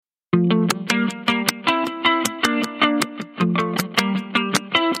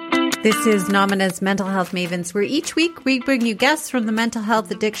This is Nomina's Mental Health Mavens, where each week we bring you guests from the mental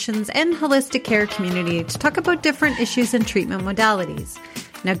health, addictions, and holistic care community to talk about different issues and treatment modalities.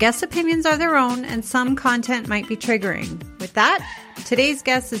 Now, guest opinions are their own, and some content might be triggering. With that, today's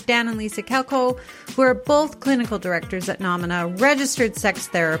guests is Dan and Lisa Kelko, who are both clinical directors at Nomina, registered sex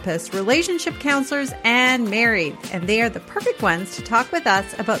therapists, relationship counselors, and married. And they are the perfect ones to talk with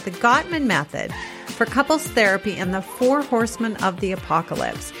us about the Gottman method for couples therapy and the 4 Horsemen of the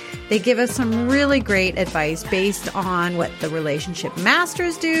Apocalypse. They give us some really great advice based on what the relationship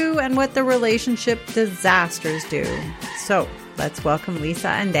masters do and what the relationship disasters do. So let's welcome Lisa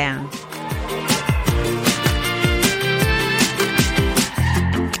and Dan.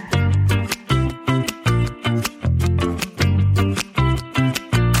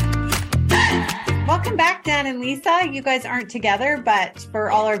 Welcome back, Dan and Lisa. You guys aren't together, but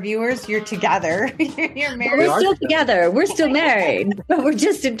for all our viewers, you're together. You're married. We're still together. We're still married, but we're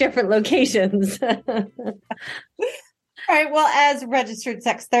just in different locations. All right. Well, as registered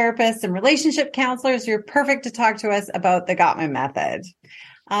sex therapists and relationship counselors, you're perfect to talk to us about the Gottman method.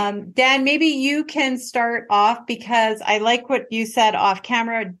 Dan, maybe you can start off because I like what you said off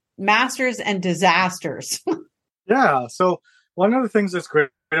camera, masters and disasters. Yeah. So one of the things that's great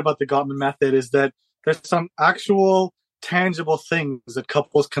about the Gottman method is that there's some actual tangible things that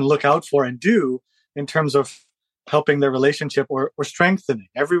couples can look out for and do in terms of helping their relationship or strengthening.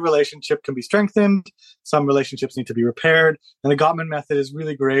 Every relationship can be strengthened. Some relationships need to be repaired. And the Gottman method is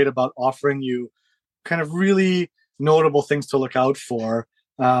really great about offering you kind of really notable things to look out for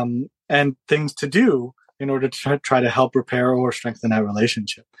and things to do in order to try to help repair or strengthen that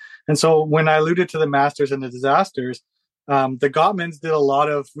relationship. And so when I alluded to the masters and the disasters, the Gottmans did a lot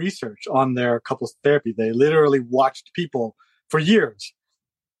of research on their couples therapy. They literally watched people for years.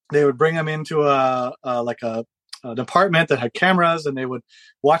 They would bring them into a department that had cameras, and they would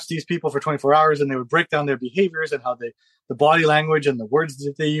watch these people for 24 hours, and they would break down their behaviors and how the body language and the words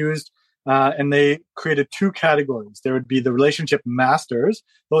that they used. And they created 2 categories. There would be the relationship masters,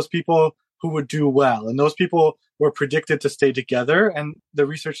 those people who would do well. And those people were predicted to stay together. And the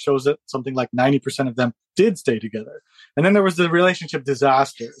research shows that something like 90% of them did stay together. And then there was the relationship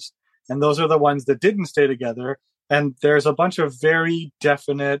disasters. And those are the ones that didn't stay together. And there's a bunch of very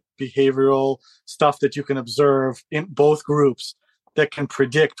definite behavioral stuff that you can observe in both groups that can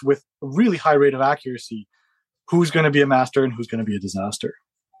predict with a really high rate of accuracy who's going to be a master and who's going to be a disaster.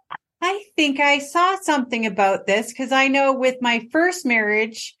 I think I saw something about this because I know with my first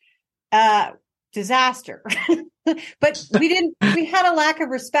marriage, disaster, but we had a lack of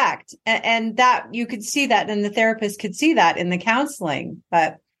respect, and that you could see that, and the therapist could see that in the counseling.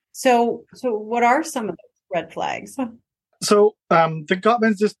 But so what are some of those red flags? So the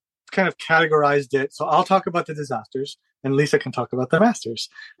Gottmans just kind of categorized it. So I'll talk about the disasters and Lisa can talk about the masters.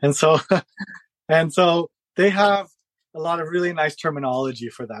 And so they have a lot of really nice terminology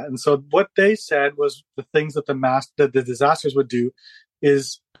for that. And so what they said was the things that the disasters would do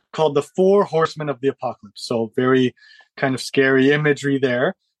is called the 4 Horsemen of the Apocalypse. So very kind of scary imagery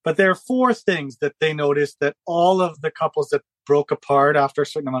there. But there are 4 things that they noticed that all of the couples that broke apart after a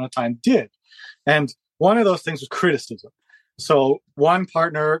certain amount of time did. And one of those things was criticism. So one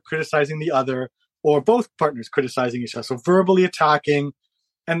partner criticizing the other, or both partners criticizing each other. So verbally attacking.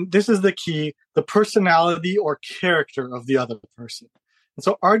 And this is the key, the personality or character of the other person. And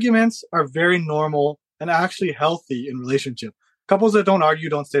so arguments are very normal and actually healthy in relationship. Couples that don't argue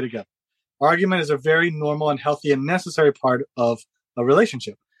don't stay together. Argument is a very normal and healthy and necessary part of a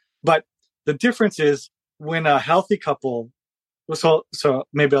relationship. But the difference is when a healthy couple, so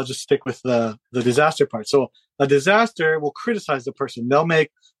maybe I'll just stick with the disaster part. So a disaster will criticize the person. They'll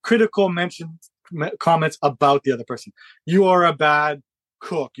make critical comments about the other person. You are a bad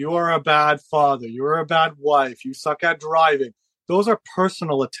cook. You are a bad father. You are a bad wife. You suck at driving. Those are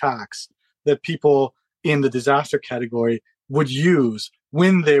personal attacks that people in the disaster category would use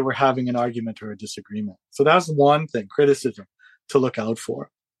when they were having an argument or a disagreement. So that's one thing, criticism to look out for.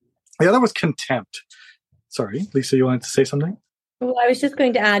 The other was contempt. Sorry, Lisa, you wanted to say something? Well, I was just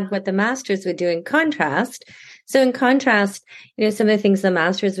going to add what the masters would do in contrast. So in contrast, some of the things the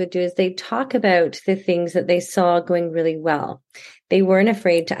masters would do is they talk about the things that they saw going really well. They weren't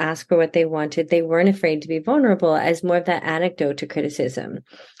afraid to ask for what they wanted. They weren't afraid to be vulnerable as more of that anecdote to criticism.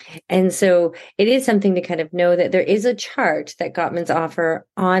 And so it is something to kind of know that there is a chart that Gottman's offer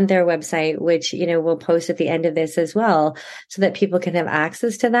on their website, which, we'll post at the end of this as well, so that people can have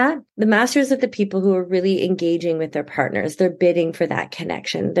access to that. The masters are the people who are really engaging with their partners. They're bidding for that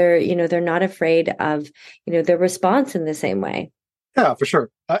connection. They're not afraid of, their response in the same way. Yeah, for sure.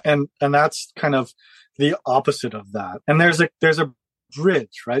 And that's kind of the opposite of that. And there's a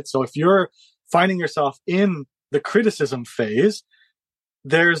bridge, right? So if you're finding yourself in the criticism phase,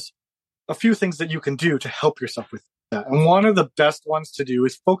 there's a few things that you can do to help yourself with that. And one of the best ones to do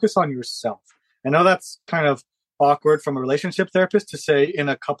is focus on yourself. I know that's kind of awkward from a relationship therapist to say in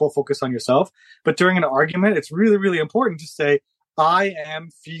a couple, focus on yourself. But during an argument, it's really, really important to say, I am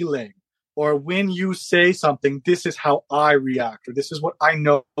feeling. Or when you say something, this is how I react, or this is what I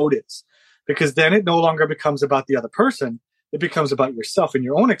notice. Because then it no longer becomes about the other person. It becomes about yourself and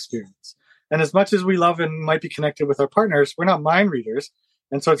your own experience. And as much as we love and might be connected with our partners, we're not mind readers.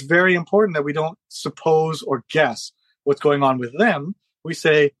 And so it's very important that we don't suppose or guess what's going on with them. We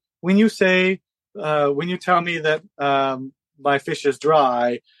say, when you tell me that my fish is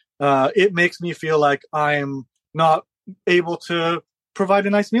dry, it makes me feel like I'm not able to provide a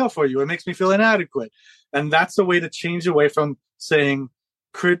nice meal for you. It makes me feel inadequate. And that's a way to change away from saying,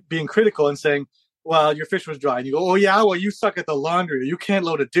 being critical and saying, well, your fish was dry. And you go, oh yeah, well, you suck at the laundry. You can't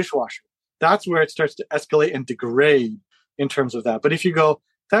load a dishwasher. That's where it starts to escalate and degrade in terms of that. But if you go,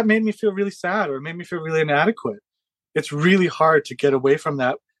 that made me feel really sad, or it made me feel really inadequate, it's really hard to get away from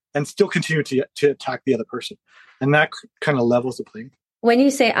that and still continue to attack the other person. And that kind of levels the playing. When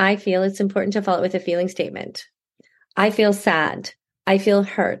you say I feel, it's important to follow it with a feeling statement. I feel sad. I feel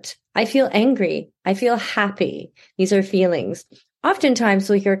hurt. I feel angry. I feel happy. These are feelings. Oftentimes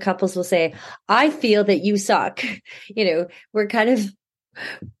we'll hear couples will say, I feel that you suck. We're kind of,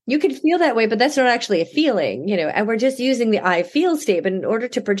 you could feel that way, but that's not actually a feeling, and we're just using the I feel statement in order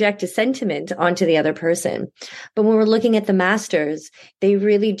to project a sentiment onto the other person. But when we're looking at the masters, they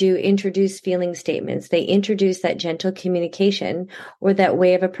really do introduce feeling statements. They introduce that gentle communication, or that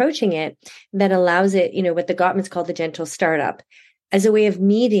way of approaching it that allows it, what the Gottmans call the gentle startup, as a way of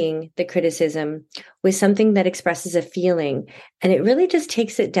meeting the criticism with something that expresses a feeling. And it really just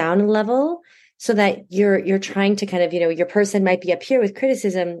takes it down a level, so that you're trying to kind of, your person might be up here with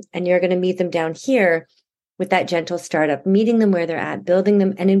criticism, and you're going to meet them down here with that gentle startup, meeting them where they're at, building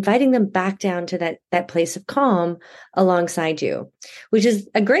them and inviting them back down to that place of calm alongside you, which is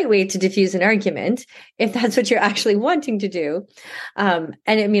a great way to diffuse an argument if that's what you're actually wanting to do. And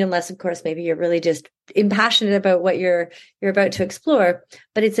I mean, unless of course, maybe you're really just impassionate about what you're about to explore,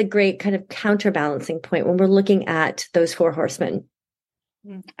 but it's a great kind of counterbalancing point when we're looking at those four horsemen.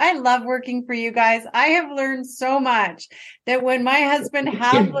 I love working for you guys. I have learned so much that when my husband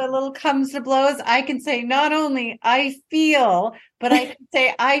has a little comes to blows, I can say not only I feel, but I can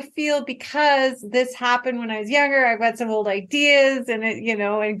say I feel because this happened when I was younger. I've got some old ideas and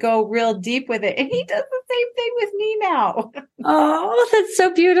and go real deep with it. And he does the same thing with me now. Oh, that's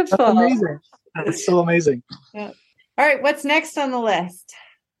so beautiful. That's amazing. That's so amazing. Yeah. All right. What's next on the list?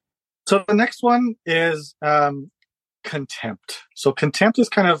 So the next one is contempt. So contempt is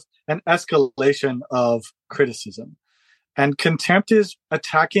kind of an escalation of criticism. And contempt is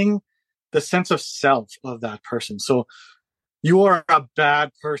attacking the sense of self of that person. So you are a bad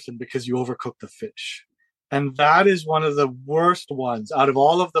person because you overcooked the fish. And that is one of the worst ones. Out of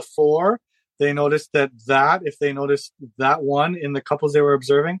all of the four, they noticed that if they noticed that one in the couples they were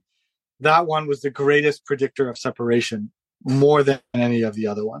observing, that one was the greatest predictor of separation, more than any of the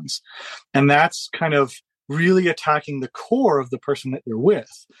other ones. And that's kind of really attacking the core of the person that you're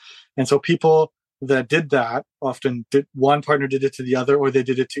with. And so people that did that often one partner did it to the other, or they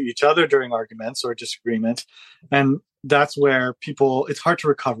did it to each other during arguments or disagreement. And that's where it's hard to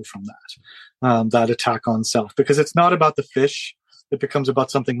recover from that attack on self, because it's not about the fish. It becomes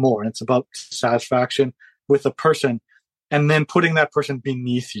about something more. And it's about satisfaction with a person and then putting that person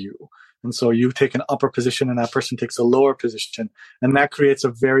beneath you. And so you take an upper position and that person takes a lower position. And that creates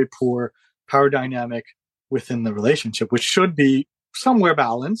a very poor power dynamic within the relationship, which should be somewhere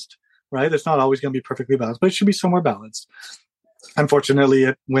balanced, right? It's not always going to be perfectly balanced, but it should be somewhere balanced.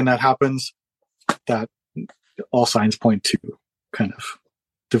 Unfortunately, when that happens, that all signs point to kind of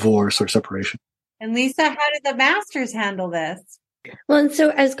divorce or separation. And Lisa, how did the masters handle this? Well, and so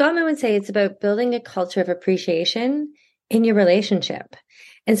as Gottman would say, it's about building a culture of appreciation in your relationship.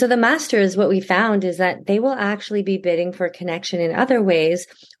 And so the masters, what we found is that they will actually be bidding for connection in other ways,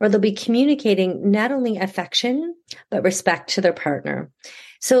 or they'll be communicating not only affection, but respect to their partner.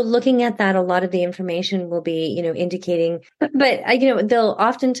 So looking at that, a lot of the information will be, indicating, but they'll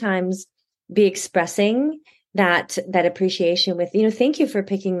oftentimes be expressing that appreciation with, thank you for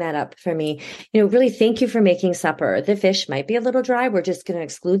picking that up for me. Really thank you for making supper. The fish might be a little dry. We're just going to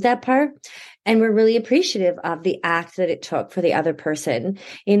exclude that part. And we're really appreciative of the act that it took for the other person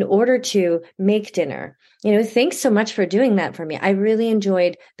in order to make dinner. Thanks so much for doing that for me. I really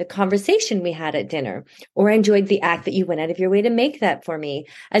enjoyed the conversation we had at dinner, or I enjoyed the act that you went out of your way to make that for me,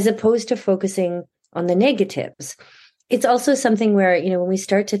 as opposed to focusing on the negatives. it's also something where, when we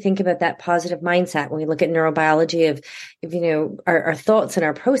start to think about that positive mindset, when we look at neurobiology of our thoughts and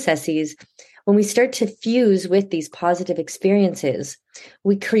our processes, when we start to fuse with these positive experiences,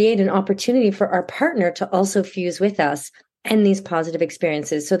 we create an opportunity for our partner to also fuse with us and these positive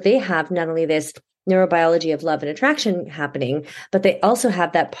experiences. So they have not only this neurobiology of love and attraction happening, but they also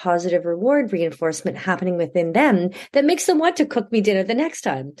have that positive reward reinforcement happening within them that makes them want to cook me dinner the next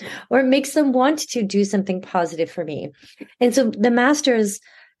time, or makes them want to do something positive for me. And so the masters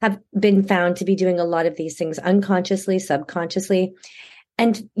have been found to be doing a lot of these things unconsciously, subconsciously.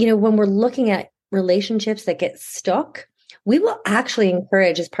 And, when we're looking at relationships that get stuck, we will actually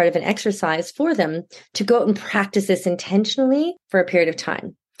encourage, as part of an exercise for them, to go out and practice this intentionally for a period of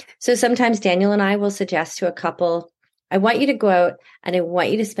time. So sometimes Daniel and I will suggest to a couple, I want you to go out and I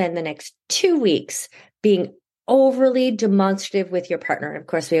want you to spend the next 2 weeks being overly demonstrative with your partner. And of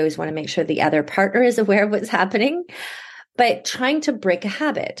course, we always want to make sure the other partner is aware of what's happening, but trying to break a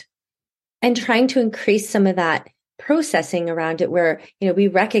habit and trying to increase some of that processing around it where, we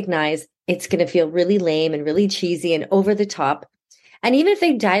recognize it's going to feel really lame and really cheesy and over the top. And even if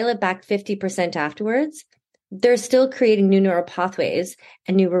they dial it back 50% afterwards, they're still creating new neural pathways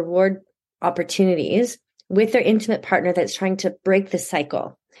and new reward opportunities with their intimate partner that's trying to break the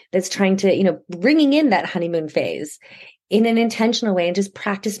cycle, that's trying to, bringing in that honeymoon phase in an intentional way and just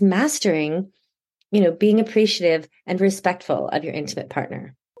practice mastering, being appreciative and respectful of your intimate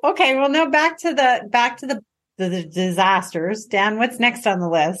partner. Okay. Well, now back to the disasters. Dan, what's next on the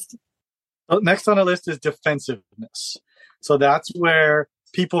list? Next on the list is defensiveness. So that's where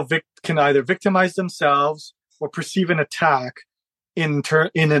people can either victimize themselves or perceive an attack in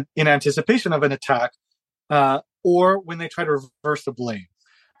anticipation of an attack, or when they try to reverse the blame.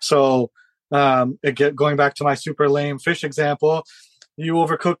 So again, going back to my super lame fish example, you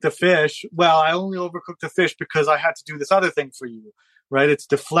overcooked the fish. Well, I only overcooked the fish because I had to do this other thing for you, right? It's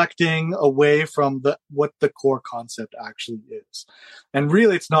deflecting away from what the core concept actually is. And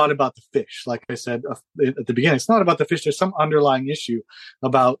really, it's not about the fish. Like I said at the beginning, it's not about the fish. There's some underlying issue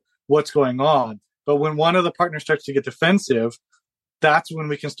about what's going on. But when one of the partners starts to get defensive, that's when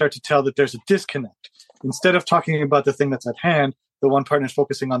we can start to tell that there's a disconnect. Instead of talking about the thing that's at hand, the one partner is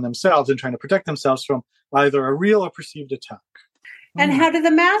focusing on themselves and trying to protect themselves from either a real or perceived attack. And how do the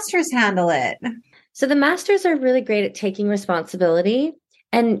masters handle it? So the masters are really great at taking responsibility.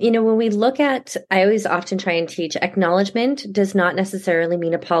 And, when we look at, I always often try and teach, acknowledgement does not necessarily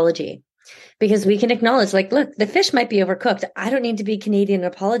mean apology. Because we can acknowledge, like, look, the fish might be overcooked. I don't need to be Canadian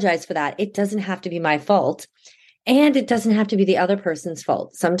and apologize for that. It doesn't have to be my fault. And it doesn't have to be the other person's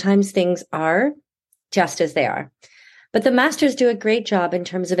fault. Sometimes things are just as they are. But the masters do a great job in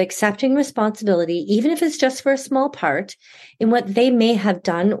terms of accepting responsibility, even if it's just for a small part, in what they may have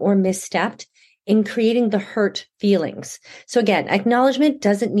done or misstepped in creating the hurt feelings. So again, acknowledgement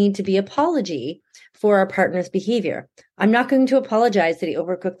doesn't need to be apology for our partner's behavior. I'm not going to apologize that he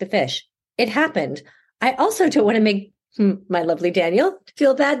overcooked the fish. It happened. I also don't want to make my lovely Daniel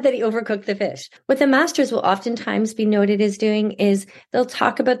feel bad that he overcooked the fish. What the masters will oftentimes be noted as doing is they'll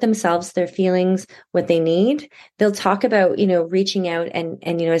talk about themselves, their feelings, what they need. They'll talk about, reaching out and,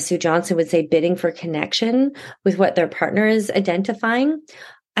 as Sue Johnson would say, bidding for connection with what their partner is identifying.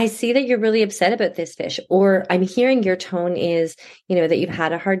 I see that you're really upset about this fish, or I'm hearing your tone is, that you've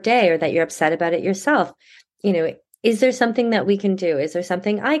had a hard day or that you're upset about it yourself. Is there something that we can do? Is there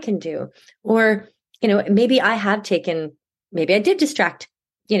something I can do? Or, maybe maybe I did distract,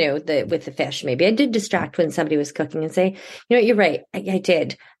 with the fish. Maybe I did distract when somebody was cooking and say, you're right. I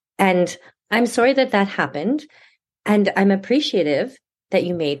did. And I'm sorry that happened. And I'm appreciative that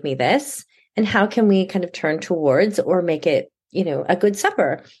you made me this. And how can we kind of turn towards or make it, a good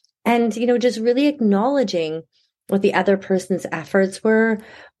supper? And, just really acknowledging what the other person's efforts were,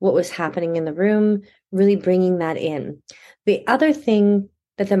 what was happening in the room, really bringing that in. The other thing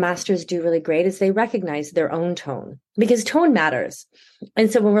that the masters do really great is they recognize their own tone, because tone matters.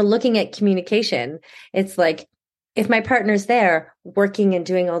 And so when we're looking at communication, it's like, if my partner's there working and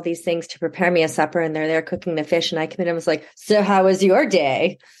doing all these things to prepare me a supper and they're there cooking the fish and I come in and was like, so how was your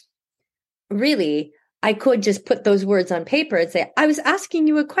day? Really, I could just put those words on paper and say, I was asking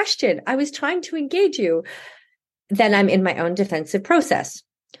you a question. I was trying to engage you. Then I'm in my own defensive process.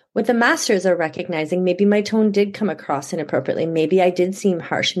 What the masters are recognizing, maybe my tone did come across inappropriately. Maybe I did seem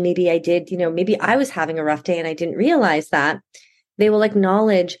harsh. Maybe I did, maybe I was having a rough day and I didn't realize that. They will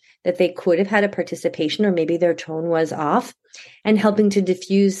acknowledge that they could have had a participation, or maybe their tone was off, and helping to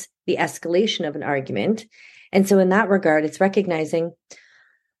diffuse the escalation of an argument. And so in that regard, it's recognizing,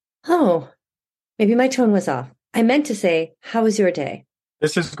 oh, maybe my tone was off. I meant to say, how was your day?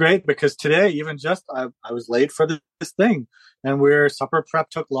 This is great because today, even just I was late for this thing, and where supper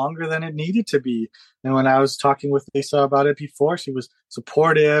prep took longer than it needed to be. And when I was talking with Lisa about it before, she was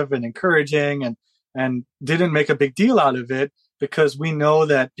supportive and encouraging, and didn't make a big deal out of it, because we know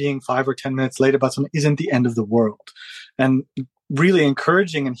that being 5 or 10 minutes late about something isn't the end of the world. And really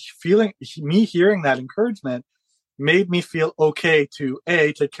encouraging, and me hearing that encouragement made me feel okay to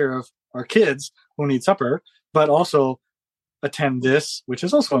take care of our kids who need supper, but also attend this, which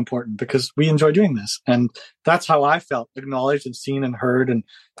is also important because we enjoy doing this. And that's how I felt, acknowledged and seen and heard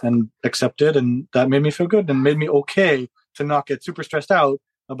and accepted. And that made me feel good and made me okay to not get super stressed out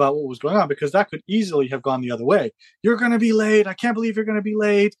about what was going on, because that could easily have gone the other way. You're going to be late. I can't believe you're going to be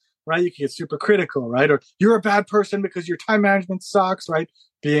late, right? You can get super critical, right? Or you're a bad person because your time management sucks, right?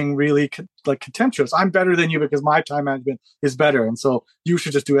 Being really contemptuous. I'm better than you because my time management is better. And so you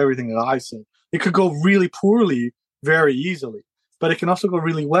should just do everything that I say. It could go really poorly very easily, but it can also go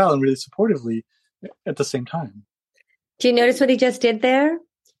really well and really supportively at the same time. Do you notice what he just did there?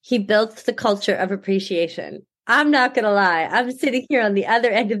 He built the culture of appreciation. I'm not going to lie. I'm sitting here on the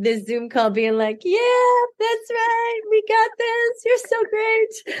other end of this Zoom call being like, yeah, that's right. We got this. You're so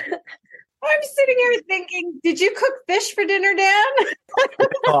great. I'm sitting here thinking, did you cook fish for dinner, Dan?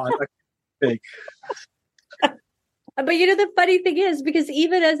 God, But the funny thing is, because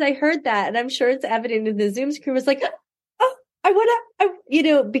even as I heard that, and I'm sure it's evident in the Zoom screen, was like, oh, I want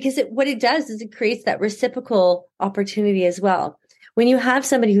to, because what it does is it creates that reciprocal opportunity as well. When you have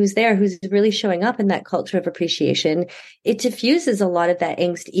somebody who's there, who's really showing up in that culture of appreciation, it diffuses a lot of that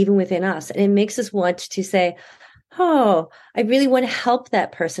angst even within us. And it makes us want to say, oh, I really want to help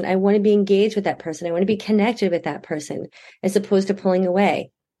that person. I want to be engaged with that person. I want to be connected with that person, as opposed to pulling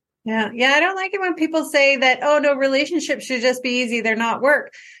away. Yeah. I don't like it when people say that, oh, no, relationships should just be easy. They're not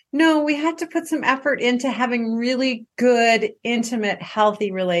work. No, we had to put some effort into having really good, intimate,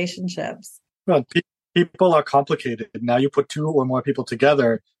 healthy relationships. Well, people are complicated. Now you put 2 or more people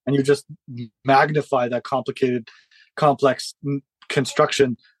together and you just magnify that complicated, complex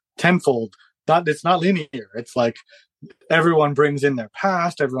construction tenfold. It's not linear. It's like everyone brings in their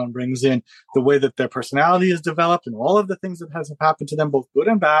past, everyone brings in the way that their personality is developed and all of the things that has happened to them, both good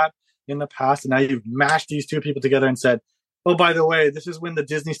and bad, in the past. And now you've mashed these 2 people together and said, oh, by the way, this is when the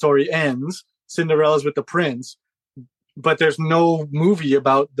Disney story ends. Cinderella's with the prince, but there's no movie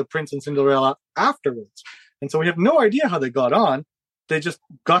about the prince and Cinderella afterwards. And so we have no idea how they got on. They just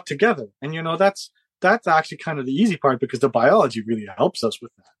got together. And, that's actually kind of the easy part, because the biology really helps us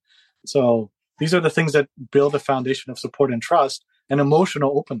with that. So these are the things that build a foundation of support and trust and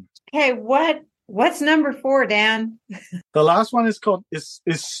emotional openness. Okay, what's number 4, Dan? The last one is called is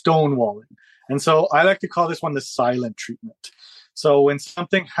stonewalling. And so I like to call this one the silent treatment. So when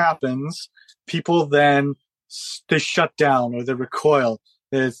something happens, people then they shut down or they recoil.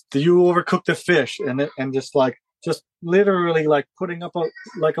 Do you overcook the fish? And just literally putting up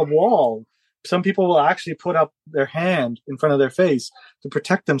a wall. Some people will actually put up their hand in front of their face to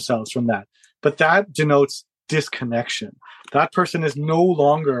protect themselves from that. But that denotes disconnection. That person is no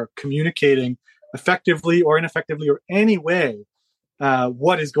longer communicating effectively or ineffectively or any way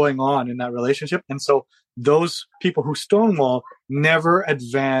what is going on in that relationship. And so those people who stonewall never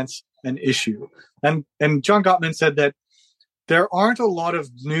advance an issue. And John Gottman said that there aren't a lot of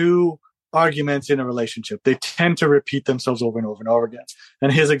new arguments in a relationship. They tend to repeat themselves over and over and over again.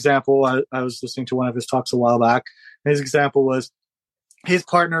 And his example, I was listening to one of his talks a while back. His example was his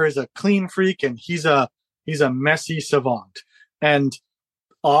partner is a clean freak and he's a messy savant. And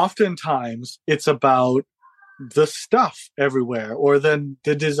oftentimes it's about the stuff everywhere, or then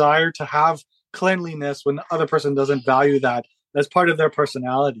the desire to have cleanliness when the other person doesn't value that as part of their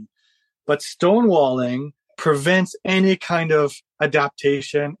personality. But stonewalling prevents any kind of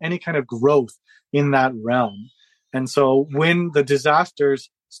adaptation, any kind of growth in that realm. And so when the disasters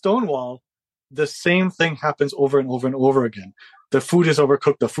stonewall, the same thing happens over and over and over again. The food is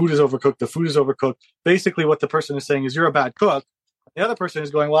overcooked, the food is overcooked, the food is overcooked. Basically what the person is saying is, you're a bad cook. The other person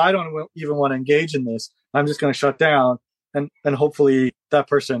is going, well, I don't even want to engage in this. I'm just going to shut down. And hopefully that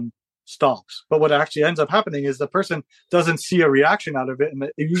person stops. But what actually ends up happening is the person doesn't see a reaction out of it, and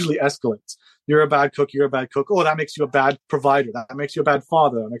it usually escalates. You're a bad cook. You're a bad cook. Oh, that makes you a bad provider. That makes you a bad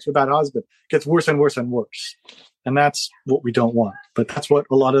father. That makes you a bad husband. It gets worse and worse and worse. And that's what we don't want. But that's what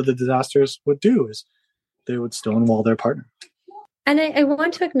a lot of the disasters would do, is they would stonewall their partner. And I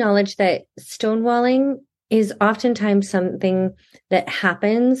want to acknowledge that stonewalling is oftentimes something that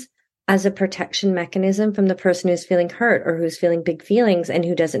happens as a protection mechanism from the person who's feeling hurt or who's feeling big feelings and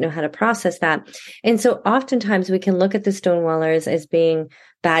who doesn't know how to process that. And so oftentimes we can look at the stonewallers as being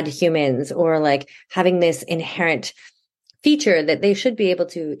bad humans, or having this inherent feature that they should be able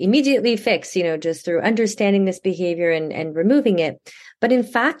to immediately fix, just through understanding this behavior and removing it. But in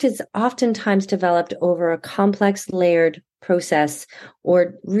fact, it's oftentimes developed over a complex layered process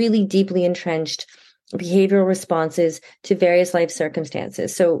or really deeply entrenched behavioral responses to various life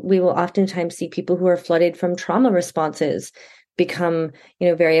circumstances. So we will oftentimes see people who are flooded from trauma responses become,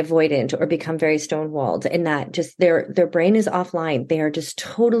 very avoidant or become very stonewalled, and that just their brain is offline. They are just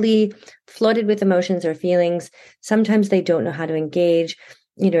totally flooded with emotions or feelings. Sometimes they don't know how to engage.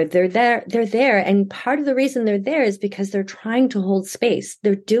 They're there. And part of the reason they're there is because they're trying to hold space.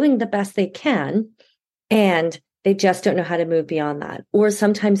 They're doing the best they can, and they just don't know how to move beyond that. Or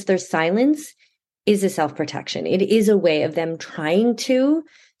sometimes their silence is a self-protection. It is a way of them trying to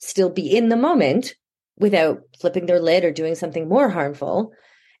still be in the moment without flipping their lid or doing something more harmful.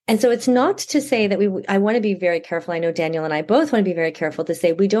 And so it's not to say that I want to be very careful. I know Daniel and I both want to be very careful to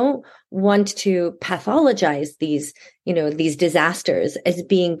say we don't want to pathologize these disasters as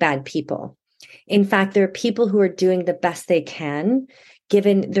being bad people. In fact, there are people who are doing the best they can,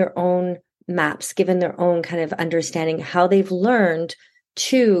 given their own maps, given their own kind of understanding how they've learned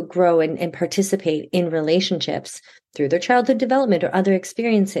to grow and participate in relationships through their childhood development or other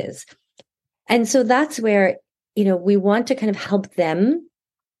experiences. And so that's where, we want to kind of help them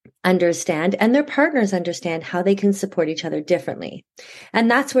understand and their partners understand how they can support each other differently. And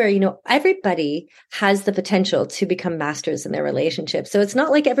that's where, everybody has the potential to become masters in their relationship. So it's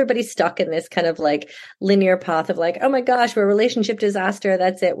not like everybody's stuck in this kind of like linear path of like, oh my gosh, we're a relationship disaster.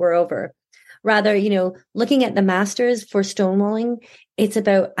 That's it. We're over. Rather, looking at the masters for stonewalling, it's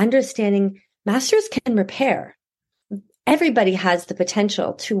about understanding masters can repair. Everybody has the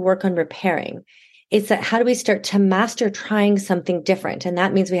potential to work on repairing. It's that how do we start to master trying something different? And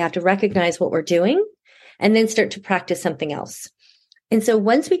that means we have to recognize what we're doing and then start to practice something else. And so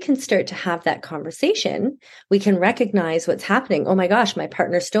once we can start to have that conversation, we can recognize what's happening. Oh my gosh, my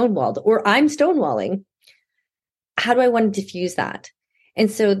partner's stonewalled, or I'm stonewalling. How do I want to diffuse that? And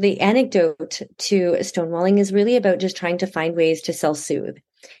so the antidote to stonewalling is really about just trying to find ways to self-soothe.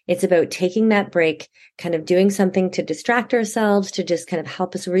 It's about taking that break, kind of doing something to distract ourselves, to just kind of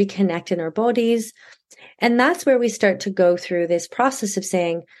help us reconnect in our bodies. And that's where we start to go through this process of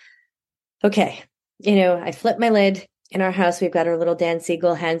saying, okay, I flip my lid. In our house, we've got our little Dan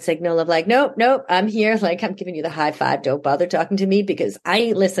Siegel hand signal of like, nope, I'm here. Like, I'm giving you the high five. Don't bother talking to me because I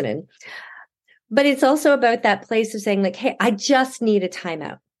ain't listening. But it's also about that place of saying like, hey, I just need a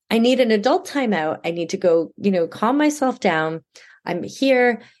timeout. I need an adult timeout. I need to go, calm myself down. I'm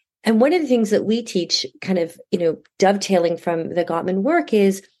here. And one of the things that we teach kind of, dovetailing from the Gottman work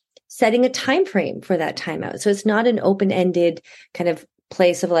is setting a time frame for that timeout. So it's not an open-ended kind of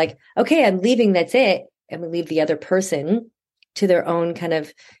place of like, okay, I'm leaving. That's it. And we leave the other person to their own kind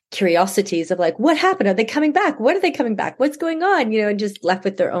of curiosities of like, what happened? Are they coming back? What are they coming back? What's going on? And just left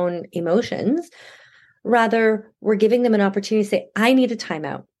with their own emotions. Rather, we're giving them an opportunity to say, I need a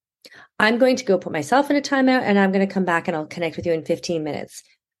timeout. I'm going to go put myself in a timeout and I'm going to come back and I'll connect with you in 15 minutes.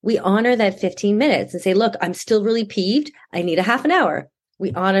 We honor that 15 minutes and say, look, I'm still really peeved. I need a half an hour.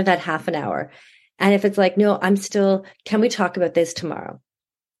 We honor that half an hour. And if it's like, no, can we talk about this tomorrow?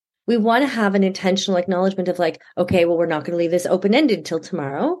 We want to have an intentional acknowledgement of like, okay, well, we're not going to leave this open-ended till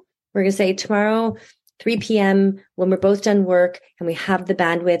tomorrow. We're going to say tomorrow, 3 p.m., when we're both done work and we have the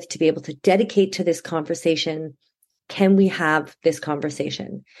bandwidth to be able to dedicate to this conversation, can we have this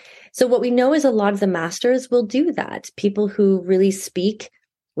conversation? So what we know is a lot of the masters will do that. People who really speak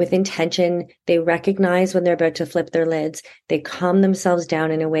with intention, they recognize when they're about to flip their lids, they calm themselves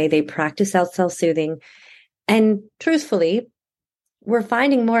down in a way, they practice self-soothing. And truthfully, we're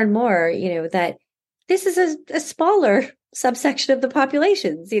finding more and more, that this is a smaller subsection of the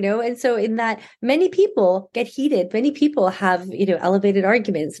populations, and so in that many people get heated, many people have, elevated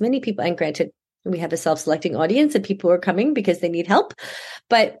arguments, many people, and granted, we have a self-selecting audience and people are coming because they need help,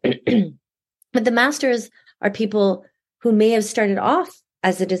 but the masters are people who may have started off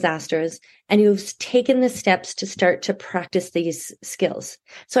as the disasters and who've taken the steps to start to practice these skills.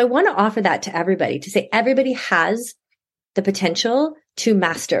 So I want to offer that to everybody, to say everybody has the potential to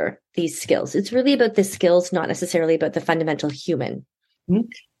master these skills. It's really about the skills, not necessarily about the fundamental human.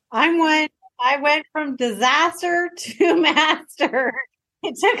 I went from disaster to master.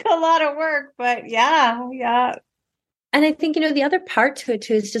 It took a lot of work, but yeah. And I think, the other part to it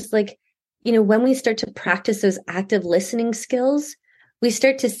too is just like, when we start to practice those active listening skills, we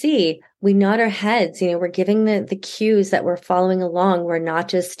start to see, we nod our heads, we're giving the cues that we're following along. We're not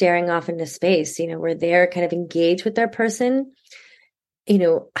just staring off into space, we're there kind of engaged with our person,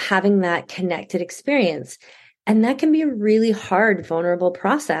 having that connected experience. And that can be a really hard, vulnerable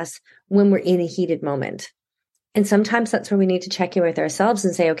process when we're in a heated moment. And sometimes that's where we need to check in with ourselves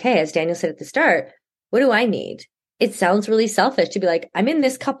and say, okay, as Daniel said at the start, what do I need? It sounds really selfish to be like, I'm in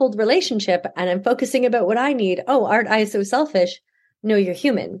this coupled relationship and I'm focusing about what I need. Oh, aren't I so selfish? No, you're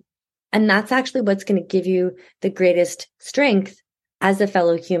human. And that's actually what's going to give you the greatest strength as a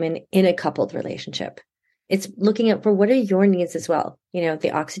fellow human in a coupled relationship. It's looking at for what are your needs as well.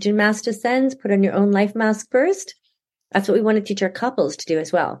 The oxygen mask descends, put on your own life mask first. That's what we want to teach our couples to do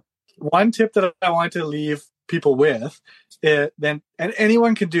as well. One tip that I want to leave people with, and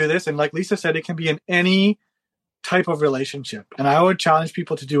anyone can do this, and like Lisa said, it can be in any type of relationship. And I would challenge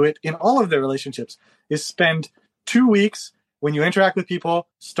people to do it in all of their relationships, is spend 2 weeks when you interact with people,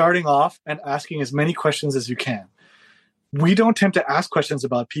 starting off and asking as many questions as you can. We don't tend to ask questions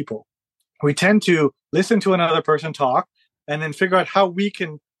about people. We tend to listen to another person talk and then figure out how we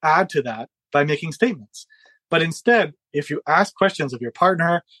can add to that by making statements. But instead, if you ask questions of your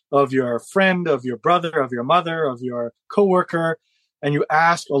partner, of your friend, of your brother, of your mother, of your coworker, and you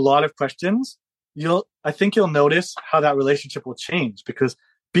ask a lot of questions, I think you'll notice how that relationship will change, because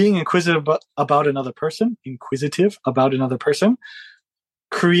being inquisitive about another person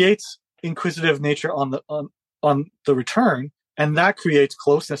creates inquisitive nature on the return, and that creates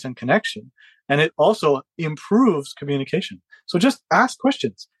closeness and connection. And it also improves communication. So just ask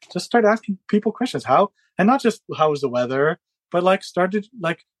questions. Just start asking people questions. And not just how is the weather, but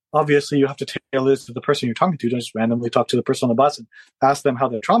obviously you have to tailor this to the person you're talking to. Don't just randomly talk to the person on the bus and ask them how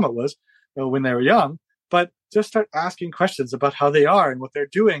their trauma was when they were young. But just start asking questions about how they are and what they're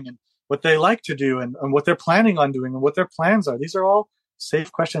doing and what they like to do and what they're planning on doing and what their plans are. These are all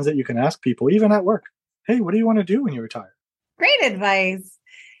safe questions that you can ask people, even at work. Hey, what do you want to do when you retire? Great advice.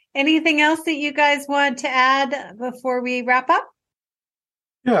 Anything else that you guys want to add before we wrap up?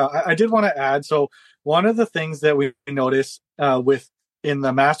 Yeah, I did want to add. So one of the things that we notice in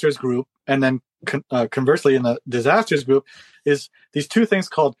the masters group, and then conversely in the disasters group, is these two things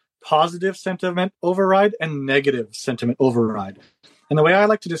called positive sentiment override and negative sentiment override. And the way I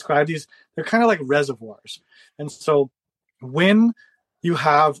like to describe these, they're kind of like reservoirs. And so when you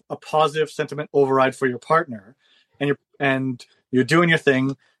have a positive sentiment override for your partner, and you're doing your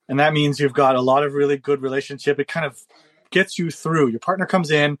thing, and that means you've got a lot of really good relationship, it kind of gets you through. Your partner comes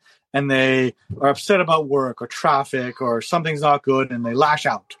in and they are upset about work or traffic or something's not good, and they lash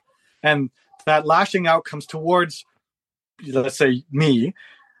out. And that lashing out comes towards, let's say, me.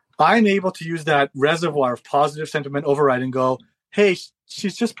 I'm able to use that reservoir of positive sentiment override and go, hey,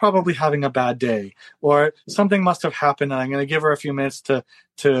 she's just probably having a bad day, or something must have happened, and I'm going to give her a few minutes to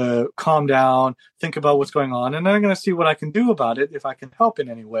calm down, think about what's going on, and then I'm going to see what I can do about it, if I can help in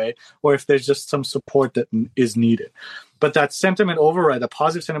any way, or if there's just some support that is needed. But that sentiment override, the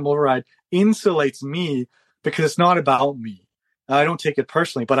positive sentiment override, insulates me because it's not about me. I don't take it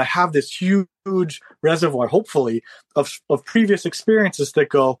personally, but I have this huge reservoir, hopefully, of previous experiences that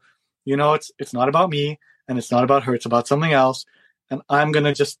go, it's not about me, and it's not about her, it's about something else. And I'm going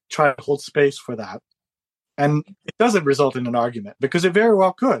to just try to hold space for that. And it doesn't result in an argument, because it very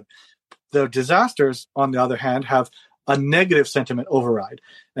well could. The disasters, on the other hand, have a negative sentiment override.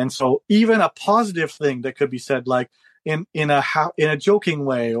 And so even a positive thing that could be said, like in a joking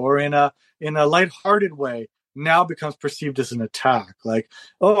way or in a lighthearted way, now becomes perceived as an attack. Like,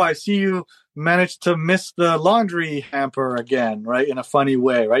 oh, I see you managed to miss the laundry hamper again, right? In a funny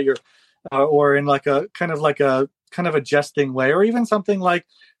way, right? Or in like a kind of a jesting way, or even something like,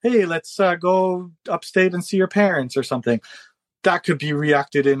 hey, let's go upstate and see your parents or something. That could be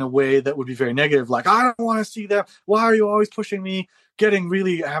reacted in a way that would be very negative. Like, I don't want to see them. Why are you always pushing me? Getting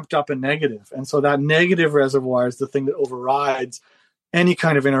really amped up and negative. And so that negative reservoir is the thing that overrides any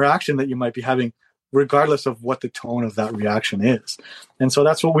kind of interaction that you might be having, regardless of what the tone of that reaction is. And so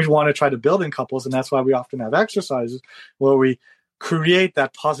that's what we want to try to build in couples. And that's why we often have exercises where we create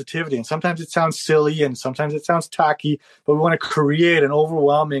that positivity. And sometimes it sounds silly and sometimes it sounds tacky, but we want to create an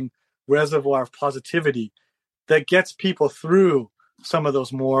overwhelming reservoir of positivity that gets people through some of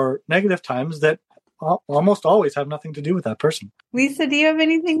those more negative times that almost always have nothing to do with that person. Lisa, do you have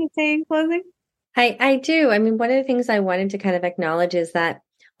anything to say in closing? I do. I mean, one of the things I wanted to kind of acknowledge is that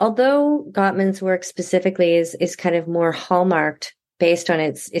although Gottman's work specifically is kind of more hallmarked based on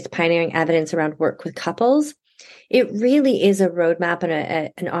its pioneering evidence around work with couples, it really is a roadmap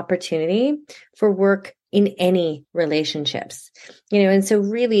and an opportunity for work in any relationships, and so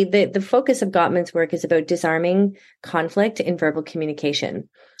really the focus of Gottman's work is about disarming conflict in verbal communication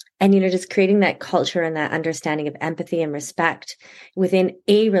and, just creating that culture and that understanding of empathy and respect within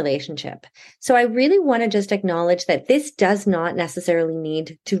a relationship. So I really want to just acknowledge that this does not necessarily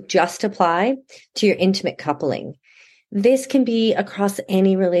need to just apply to your intimate coupling. This can be across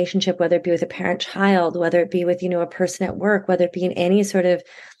any relationship, whether it be with a parent-child, whether it be with, a person at work, whether it be in any sort of,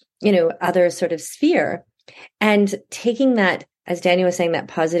 other sort of sphere. And taking that, as Daniel was saying, that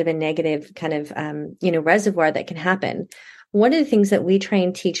positive and negative kind of, reservoir that can happen. One of the things that we try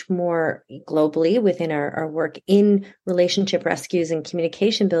and teach more globally within our work in relationship rescues and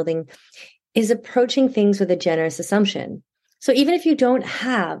communication building is approaching things with a generous assumption. So even if you don't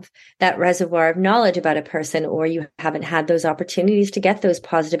have that reservoir of knowledge about a person, or you haven't had those opportunities to get those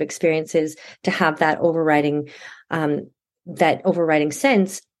positive experiences, to have that overriding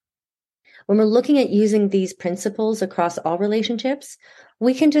sense, when we're looking at using these principles across all relationships,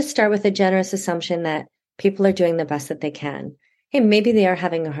 we can just start with a generous assumption that people are doing the best that they can. Hey, maybe they are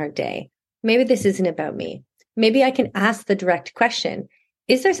having a hard day. Maybe this isn't about me. Maybe I can ask the direct question.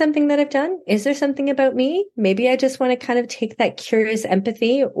 Is there something that I've done? Is there something about me? Maybe I just want to kind of take that curious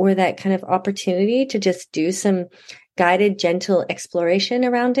empathy or that kind of opportunity to just do some guided, gentle exploration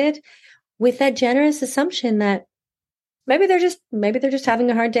around it with that generous assumption that maybe they're just having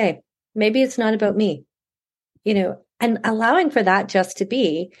a hard day. Maybe it's not about me, and allowing for that just to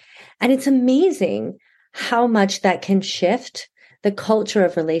be. And it's amazing how much that can shift the culture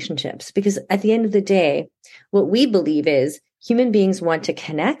of relationships, because at the end of the day, what we believe is human beings want to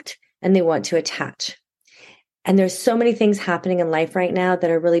connect and they want to attach. And there's so many things happening in life right now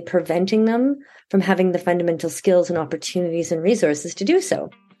that are really preventing them from having the fundamental skills and opportunities and resources to do so.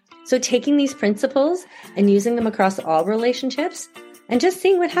 So taking these principles and using them across all relationships and just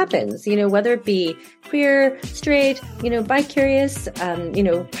seeing what happens, whether it be queer, straight, bi-curious,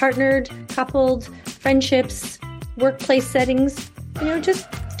 partnered, coupled, friendships, workplace settings,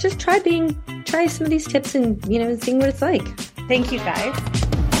 just try some of these tips and, seeing what it's like. Thank you, guys.